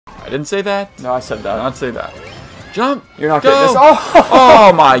didn't say that. No, I said that. Not say that. Jump! You're not Go! getting this. Oh!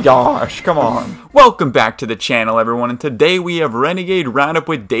 Oh my gosh, come on. Welcome back to the channel, everyone, and today we have Renegade Roundup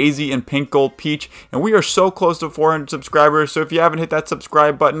with Daisy and Pink Gold Peach, and we are so close to 400 subscribers, so if you haven't hit that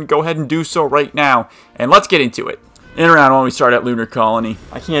subscribe button, go ahead and do so right now, and let's get into it. In round one, we start at Lunar Colony.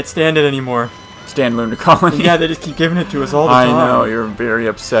 I can't stand it anymore. Stand Lunar Colony. Yeah, they just keep giving it to us all the time. I know, you're very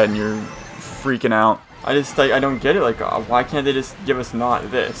upset and you're freaking out. I don't get it, like, why can't they just give us not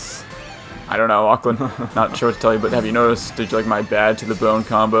this? I don't know, Auckland. Not sure what to tell you, but have you noticed, did you like my bad to the bone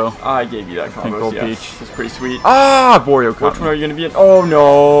combo? I gave you that combo, Pink Gold yes. Peach. It's pretty sweet. Ah, Borio caught Which me. one are you going to be in? Oh,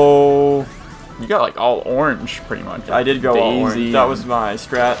 no. You got like all orange, pretty much. I did go all orange. Daisy That was my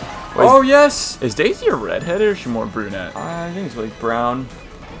strat. Wait, Oh, yes. Is Daisy a redhead or is she more brunette? I think it's like brown.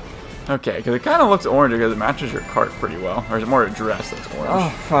 Okay, because it kind of looks orange because it matches your cart pretty well. Or is it more a dress that's orange?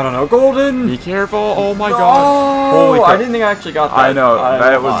 Oh, I don't know. Golden. Be careful. Oh my Oh, god. Holy crap. I didn't think I actually got that. I know.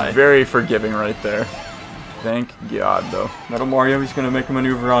 That was lie. very forgiving right there. Thank God, though. Metal Mario, he's going to make a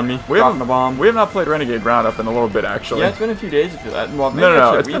maneuver on me. We Dropping haven't, the bomb. we have not played Renegade Roundup in a a little bit, actually. Yeah, it's been a few days after that. Well, maybe No,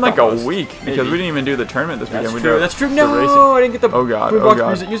 actually it's been like almost. a week because Maybe. we didn't even do the tournament this weekend. That's We true. did That's true. the No, racing. I didn't get the. Oh god. boom Oh box. god.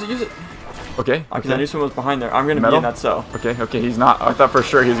 Use it. Use it. Use it. Okay. Because I knew someone was behind there. I'm gonna be Metal? in that cell. Okay. Okay. He's not. I thought for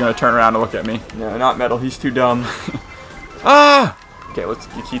sure he was gonna turn around and look at me. No, not Metal. He's too dumb. Ah. Okay. Let's.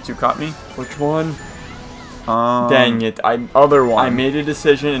 Yukitu caught me. Which one? Dang it! Other one. I made a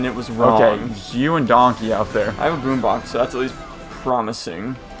decision and it was wrong. Okay. You and Donkey out there. I have a boombox, so that's at least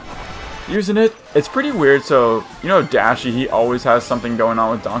promising. Using it. It's pretty weird. So you know, Dashi, he always has something going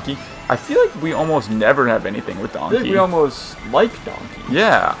on with Donkey. I feel like we almost never have anything with I Donkey. think we almost like Donkey.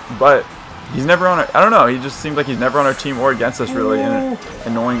 Yeah, but he's never on our... I don't know, he just seems like he's never on our team or against us really in an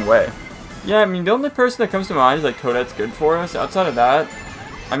annoying way. Yeah, I mean, the only person that comes to mind is like Toadette's good for us. Outside of that,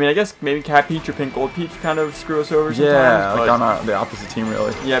 I mean, I guess maybe Cat Peach or Pink Gold Peach kind of screw us over sometimes. Yeah, like but, on the opposite team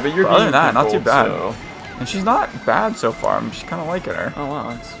really. yeah, but you're But other being than that, Pink not too Gold, bad. so- And she's not bad so far, I'm just kind of liking her. Oh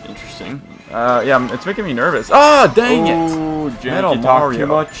wow, that's interesting. Yeah, it's making me nervous. Ah, dang it! Oh, Metal Janky, talk Mario. too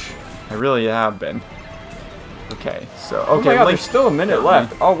much. I really have been. Okay, so... Oh Okay, my god, Link- there's still a minute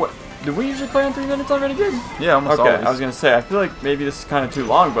left. Oh, what? Did we usually play on 3 minutes already? Good. Yeah, almost Okay, always. I was gonna say, I feel like maybe this is kind of too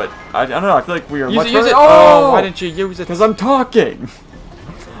long, but I don't know. I feel like we are Use much it, use further- it! Oh, Oh, why didn't you use it? Because I'm talking.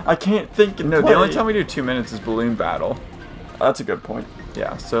 I can't think and No, play. the only time we do 2 minutes is Balloon Battle. That's a good point.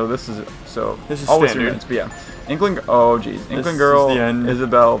 Yeah, so this is This is always 3 standard. minutes, but yeah. Inkling, oh jeez, Inkling is girl, the end.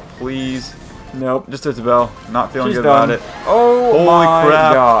 Isabel, please, Nope. just Isabel. Not feeling She's good done. about it. Oh Holy my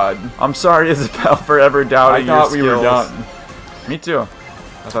crap. god. I'm sorry, Isabel, for ever doubting I thought your we were skills. done. Me too.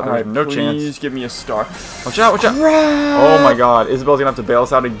 I thought there was Alright, no please chance. give me a star. Watch out! Watch out! Oh my god, Isabel's gonna have to bail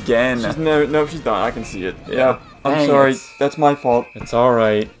us out again. No, she's done. I can see it. Yeah. I'm Dang sorry. it. That's my fault. It's all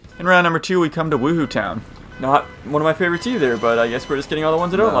right. In round number 2, we come to Woohoo Town. Not one of my favorites either, but I guess we're just getting all the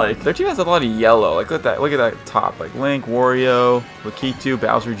ones I don't like. Their team has a lot of yellow. Like look at that. Look at that top. Like Link, Wario, Lakitu,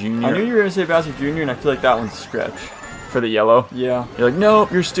 Bowser Jr. I knew you were gonna say Bowser Jr. and I feel like that one's a stretch. For the yellow. Yeah. You're like, no,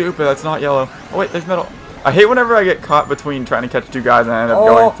 you're stupid. That's not yellow. Oh wait, there's metal. I hate whenever I get caught between trying to catch 2 guys and I end up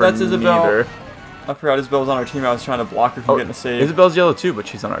going for that's Isabel. neither. I forgot Isabel was on our team. I was trying to block her from getting a save. Isabel's yellow too, but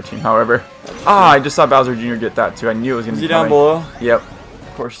she's on our team. However, I just saw Bowser Jr. get that too. I knew it was gonna Is be he down coming. below? Yep.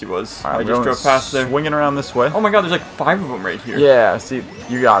 Of course he was. All right, I just drove past there. Swinging around this way. Oh my god, there's like 5 of them right here. Yeah. See,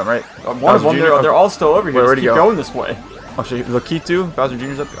 you got him right. One of them, they're all still over here. Where'd Just he keep go? going this way. Oh, shit. Lakitu, Bowser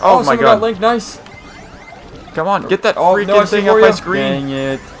Jr.'s up. Oh my someone god. got Link, nice. Come on, get that Oh, freaking no, I see thing off my Wario. screen. Dang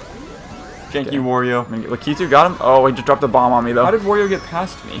it. Janky Wario. Lakitu got him. Oh, he just dropped the bomb on me though. How did Wario get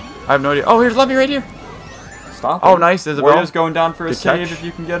past me? I have no idea. Oh, here's Levy right here. Stop Oh, him. nice, Isabel. Wario's going down for a Good save catch. if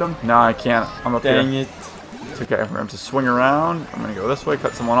you can get him. No, I can't. I'm up here. Dang it. It's okay. I'm going to swing around. I'm going to go this way,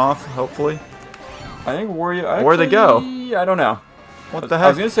 cut someone off, hopefully. I think Wario... Where'd they go? I don't know. What the I heck?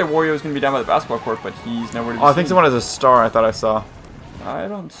 was going to say Wario was going to be down by the basketball court, but he's nowhere to be Oh, I think seen. someone has a star I thought I saw. I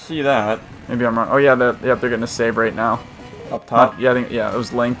don't see that. Maybe I'm wrong. Oh, yeah, they're getting a save right now. Up top. Yeah, it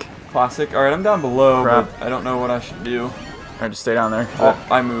was Link. Classic. Alright, I'm down below, Crap. but I don't know what I should do. Alright, just stay down there. Oh,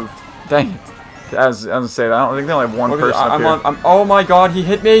 I moved. Dang it. I was going to say that. I don't think they only have one person up here. Oh my god, he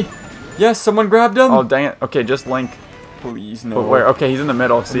hit me! Yes, someone grabbed him! Oh, dang it. Okay, just Link. Please, no. But where? Okay, he's in the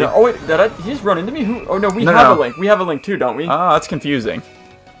middle. See? No, oh wait, he just run into me? Who? Oh no, we No, have no. a Link. We have a Link too, don't we? Ah, that's confusing.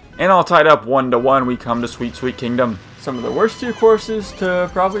 And all tied up 1-1, we come to Sweet Sweet Kingdom. Some of the worst 2 courses to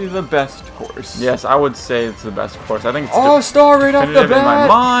probably the best course. Yes, I would say it's the best course. I think it's Oh, star right off the definitive in my bat!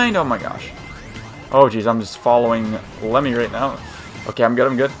 mind. Oh my gosh. Oh jeez, I'm just following Lemmy right now. Okay, I'm good.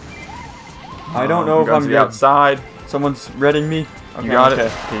 I'm good. I don't know if going I'm to the good. outside. Someone's reading me. Okay, You got okay.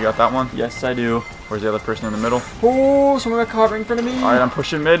 it. Okay, you got that one. Yes, I do. Where's the other person in the middle? Oh, someone got caught right in front of me. All right, I'm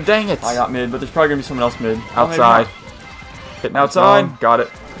pushing mid. Dang it. I got mid, but there's probably gonna be someone else mid. Outside. Hitting outside. Got it.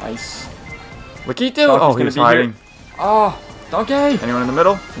 Nice. Lakitu! Donkey's Oh, gonna he's be hiding. here. Oh, Donkey! Anyone in the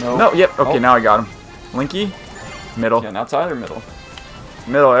middle? No. No, yep. Okay, Oh. now I got him. Linky? Middle. Yeah, outside or middle?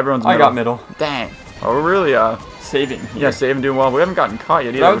 Middle, everyone's middle. I got middle. Dang. Oh, we're really, saving here. yeah, saving, doing well. We haven't gotten caught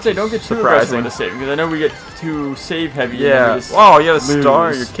yet either. But I would say which don't is get too surprising. aggressive into saving, because I know we get too save heavy. Yeah. And we just Oh, you got a lose.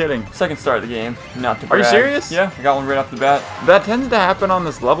 star? You're kidding. Second star of the game. Not to Are you brag. serious? Yeah, I got one right off the bat. That tends to happen on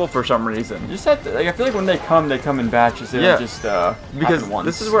this level for some reason. You just have to, like, I feel like when they come in batches. They Yeah. don't just Because happen once.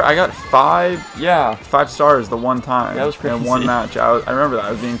 this is where I got five stars the one time. That was crazy. In one match. I remember that.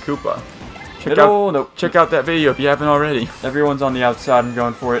 I was being Koopa. Nope. Check out that video if you haven't already. Everyone's on the outside and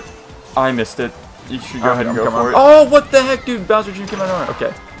going for it. I missed it. You should go ahead and go for it. Oh, what the heck, dude? Bowser Jr. came out.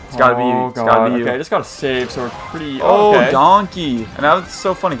 Okay. It's gotta be you. It's gotta be you. Okay, I just gotta save, so we're pretty... Oh, okay. Donkey. And that was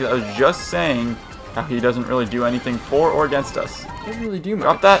so funny because I was just saying how he doesn't really do anything for or against us. Doesn't really do much.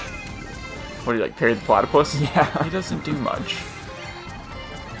 Drop that. What do you like, parry the platypus? Yeah. He doesn't do much.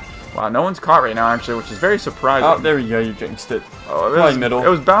 Wow, no one's caught right now, actually, which is very surprising. Oh, there we go. You jinxed it. Oh, it Probably was, middle. It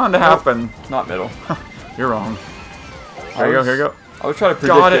was bound to happen. Not middle. You're wrong. Here you go, here you go. I was trying to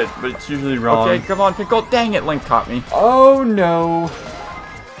Got predict it. it, but it's usually wrong. Okay, come on, Pickle. Dang it, Link caught me. Oh, no.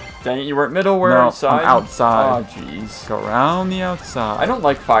 Dang it, you weren't middle, we're No, outside? I'm outside. Oh, jeez. Go around the outside. I don't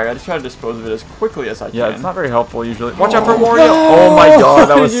like fire. I just try to dispose of it as quickly as I can. Yeah, it's not very helpful usually. Watch out for Wario! No! Oh my god,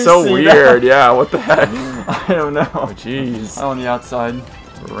 that was Did you so see weird. that? Yeah, what the heck? I don't know. Oh, jeez. I'm on the outside.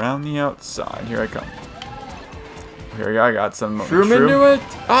 Around the outside. Here I come. Here we go. I got some Shroom into it.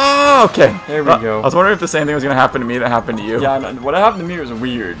 Ah, okay. There we go. I was wondering if the same thing was going to happen to me that happened to you. Yeah, what happened to me was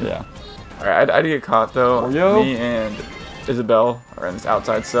weird. Yeah. Alright, I did get caught though. Wario? Me and Isabelle are in this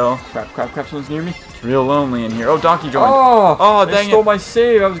outside cell. Crap, someone's near me. It's real lonely in here. Oh, Donkey joined. Oh, dang they stole it. my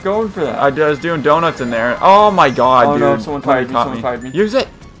save. I was going for that. I was doing donuts in there. Oh my god, Oh dude. no, someone fired me, Caught fired me. Use it!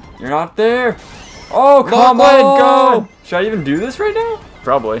 You're not there. Oh, come Lachlan, on. go! Should I even do this right now?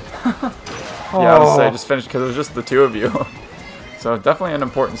 Probably. Yeah, I would say just finish because it was just the two of you. So definitely an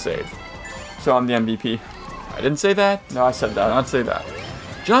important save. So I'm the MVP. I didn't say that. No, I said I that. did not say that.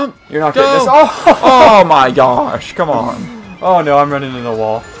 Jump! You're not Go! getting this. Oh! Oh my gosh, come on. Oh no, I'm running into the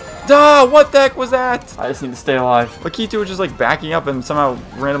wall. Duh, what the heck was that? I just need to stay alive. Lakitu was just like backing up and somehow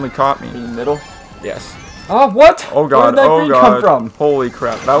randomly caught me. In the middle. Yes. Oh, what? Oh god, Where did that oh green god. come from? Holy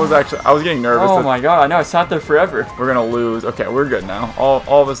crap. That was actually, I was getting nervous. Oh that my god, I know, I sat there forever. we're gonna lose. Okay, we're good now. All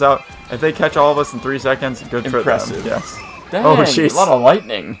of us out. If they catch all of us in 3 seconds, good Impressive. for them. Yes. Dang, Oh, jeez. a lot of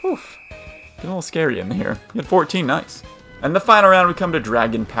lightning. Oof. Getting a little scary in here. You had 14, nice. And the final round, we come to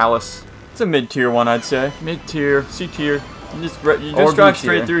Dragon Palace. It's a mid-tier one, I'd say. Mid-tier, C-tier. You just Or drive B-tier.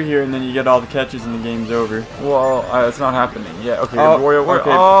 straight through here, and then you get all the catches, and the game's over. Well, it's not happening yet. Okay, Oh, Wario, okay,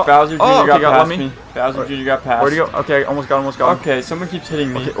 oh, Bowser Jr. oh, got okay, let past me. me. Bowser Jr. got past. Where'd he go? Okay, almost got him. Okay, someone keeps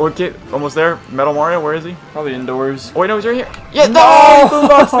hitting me. Okay, almost there. Metal Mario, where is he? Probably indoors. Oh, wait, no, he's right here. Yeah, No! no! He flew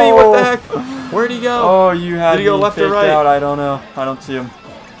past me, what the heck? Where'd he go? Oh, you had Did he go me left or faked right? out. I don't know. I don't see him.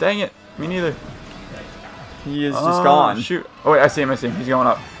 Dang it, me neither. He is just gone. Shoot. Oh, wait, I see him. He's going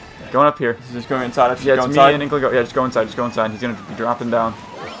up. Going up here. He's just going inside. I should Yeah, go it's inside. me and Inkle go. Yeah, just go inside. He's gonna be dropping down.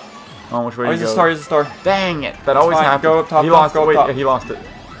 Oh, which way Oh, did he he's go? a star. Dang it! That always fine. happens. Go up top, He top, lost go it. up Wait, top. yeah, he lost it.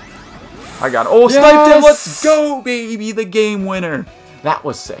 I got it. Oh, sniped him! Yes! Let's go, baby! The game winner. That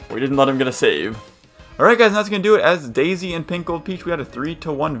was sick. We didn't let him get a save. Alright guys, and that's going to do it. As Daisy and Pink Gold Peach, we had a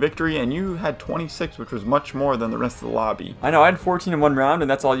 3-1 victory, and you had 26, which was much more than the rest of the lobby. I know, I had 14 in one round,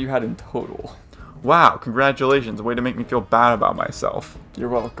 and that's all you had in total. Wow, congratulations. Way to make me feel bad about myself. You're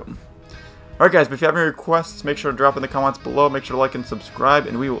welcome. Alright guys, but if you have any requests, make sure to drop in the comments below. Make sure to like and subscribe,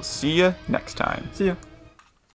 and we will see you next time. See ya.